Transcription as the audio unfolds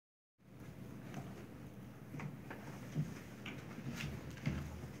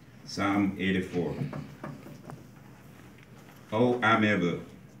Psalm 84. O amiable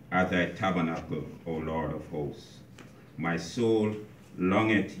are thy tabernacle, O Lord of hosts. My soul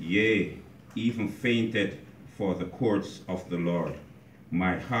longeth, yea, even fainteth for the courts of the Lord.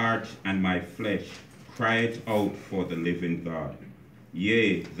 My heart and my flesh cried out for the living God.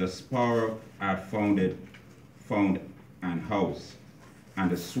 Yea, the sparrow hath found an house,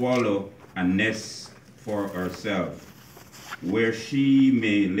 and the swallow a nest for herself, where she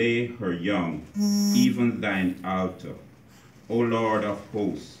may lay her young, even thine altar, O Lord of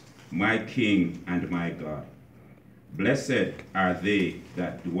hosts, my King and my God. Blessed are they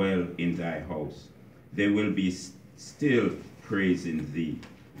that dwell in thy house. They will be still praising thee.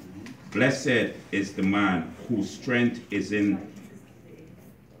 Blessed is the man whose strength is in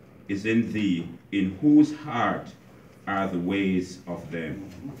thee, in whose heart are the ways of them,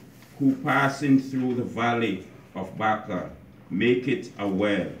 who passing through the valley of Baca make it a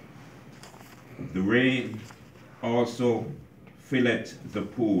well. The rain also filleth the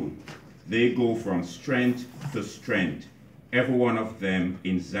pool. They go from strength to strength. Every one of them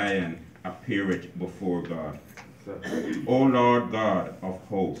in Zion appeareth before God. O Lord God of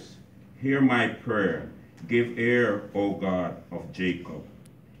hosts, hear my prayer. Give ear, O God of Jacob.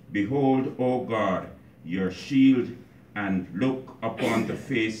 Behold, O God, your shield, and look upon the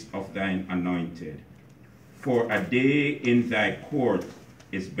face of thine anointed. For a day in thy court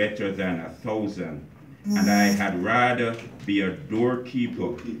is better than 1,000, and I had rather be a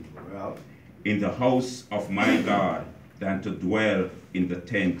doorkeeper in the house of my God than to dwell in the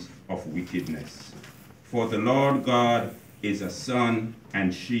tent of wickedness. For the Lord God is a sun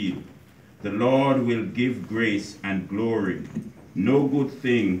and shield. The Lord will give grace and glory. No good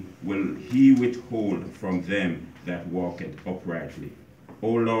thing will he withhold from them that walketh uprightly. O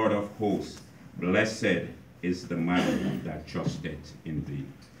Lord of hosts, blessed is the man that trusteth in thee.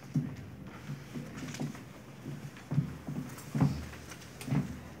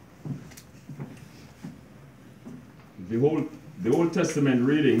 The Old Testament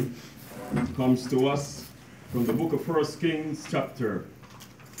reading comes to us from the book of 1 Kings, chapter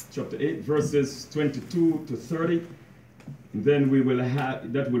 8, verses 22 to 30. And then we will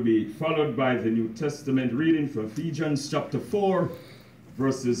have, that will be followed by the New Testament reading from Ephesians chapter 4,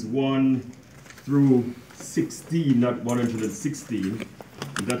 verses 1 through 16, not 116.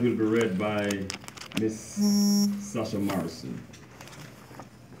 And that will be read by Miss Sasha Morrison.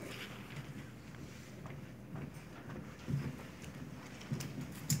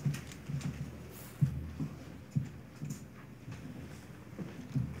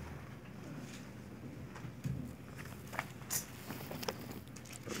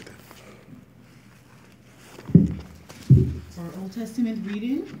 Old Testament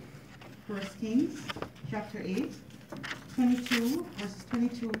reading, 1 Kings, chapter 8, 22, verses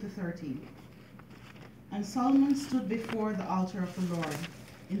 22 to 30. And Solomon stood before the altar of the Lord,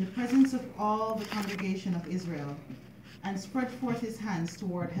 in the presence of all the congregation of Israel, and spread forth his hands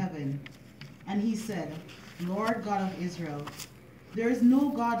toward heaven. And he said, Lord God of Israel, there is no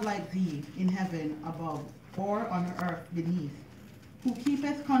God like thee in heaven above, or on earth beneath, who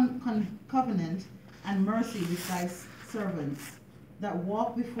keepeth covenant and mercy with thy servants that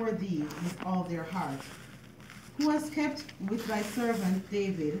walk before thee with all their heart, who has kept with thy servant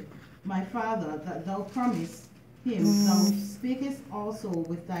David, my father, that thou promised him, thou spakest also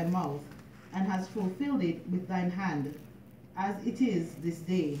with thy mouth, and hast fulfilled it with thine hand, as it is this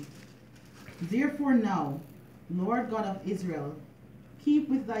day. Therefore now, Lord God of Israel, keep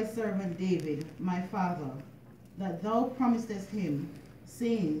with thy servant David, my father, that thou promisest him,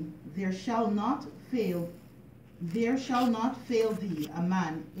 saying, There shall not fail thee a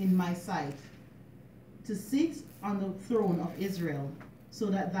man in my sight, to sit on the throne of Israel, so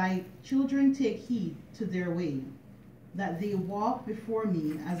that thy children take heed to their way, that they walk before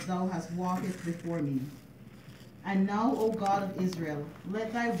me as thou hast walked before me. And now, O God of Israel,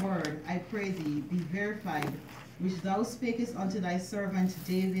 let thy word, I pray thee, be verified, which thou spakest unto thy servant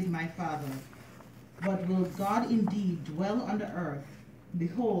David my father. But will God indeed dwell on the earth?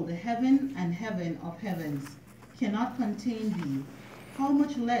 Behold, the heaven and heaven of heavens cannot contain thee, how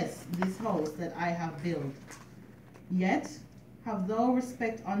much less this house that I have built? Yet have thou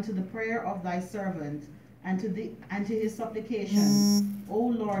respect unto the prayer of thy servant, and to his supplication, O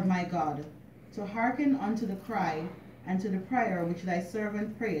Lord my God, to hearken unto the cry and to the prayer which thy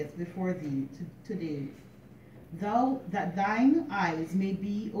servant prayeth before thee today. That thine eyes may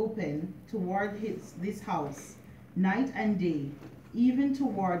be open toward this house, night and day, even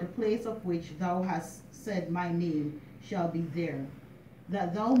toward the place of which thou hast said my name shall be there,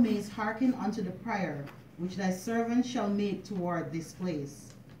 that thou mayest hearken unto the prayer which thy servant shall make toward this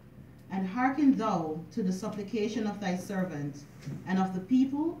place. And hearken thou to the supplication of thy servant, and of the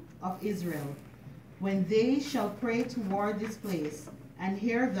people of Israel, when they shall pray toward this place, and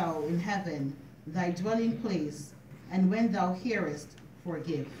hear thou in heaven thy dwelling place, and when thou hearest,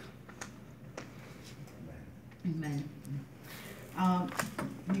 forgive. Amen.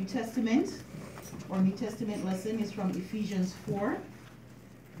 New Testament lesson is from Ephesians 4,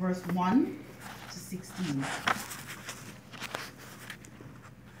 verse 1 to 16.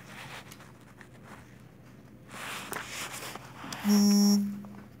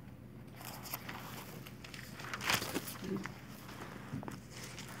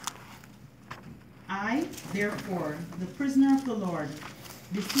 I, therefore, the prisoner of the Lord,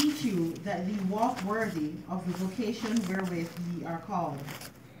 beseech you that ye walk worthy of the vocation wherewith ye are called,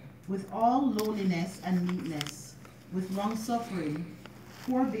 with all lowliness and meekness, with longsuffering,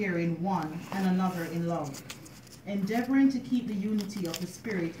 forbearing one and another in love, endeavoring to keep the unity of the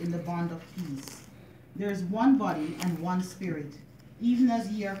Spirit in the bond of peace. There is one body and one Spirit, even as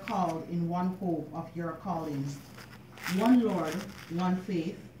ye are called in one hope of your calling. One Lord, one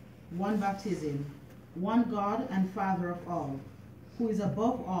faith, one baptism, one God and Father of all, who is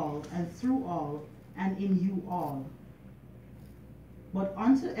above all and through all and in you all. But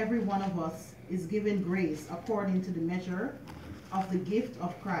unto every one of us is given grace according to the measure of the gift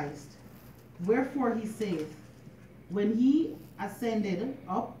of Christ. Wherefore he saith, when he ascended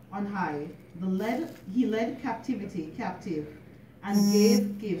up on high, he led captivity captive, and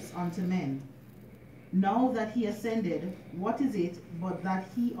gave gifts unto men. Now that he ascended, what is it but that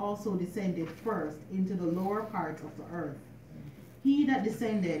he also descended first into the lower parts of the earth? He that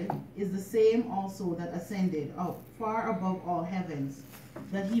descended is the same also that ascended up far above all heavens,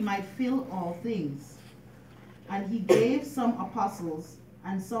 that he might fill all things. And he gave some apostles,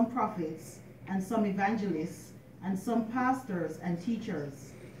 and some prophets, and some evangelists, and some pastors and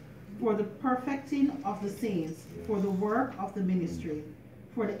teachers, for the perfecting of the saints, for the work of the ministry,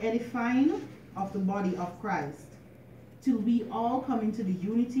 for the edifying of the body of Christ, till we all come into the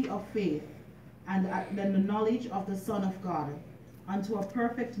unity of faith, and the knowledge of the Son of God, unto a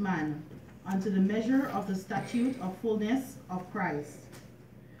perfect man, unto the measure of the statute of fullness of Christ,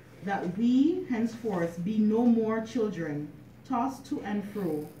 that we henceforth be no more children, tossed to and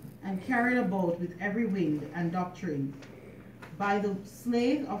fro, and carried about with every wind and doctrine, by the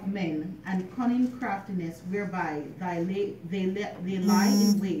sleight of men and cunning craftiness, whereby they lie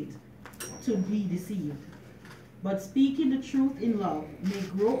in wait to be deceived. But speaking the truth in love may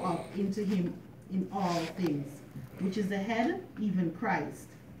grow up into him in all things, which is the head, even Christ,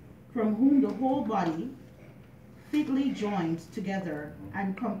 from whom the whole body, fitly joined together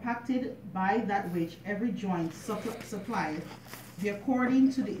and compacted by that which every joint supplieth, be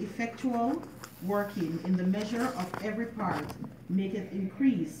according to the effectual working in the measure of every part, maketh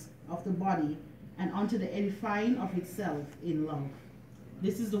increase of the body, and unto the edifying of itself in love.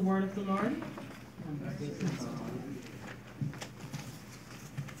 This is the word of the Lord.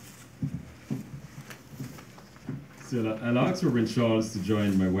 So I'll ask Reverend Charles to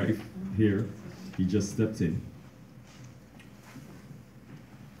join my wife here. He just stepped in.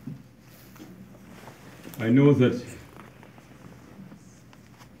 I know that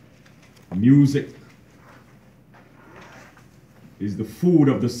music is the food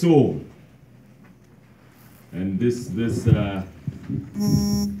of the soul, and this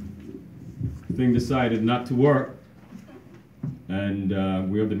thing decided not to work,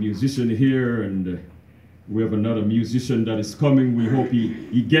 and we have the musician here, and we have another musician that is coming. We hope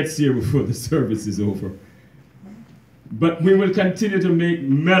he gets here before the service is over. But we will continue to make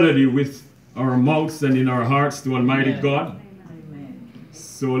melody with our mouths and in our hearts to Almighty God. Amen.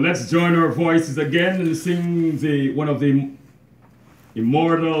 So let's join our voices again and sing one of the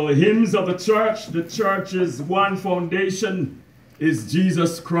immortal hymns of the church. The church's one foundation is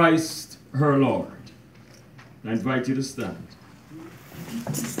Jesus Christ, her Lord. I invite you to stand.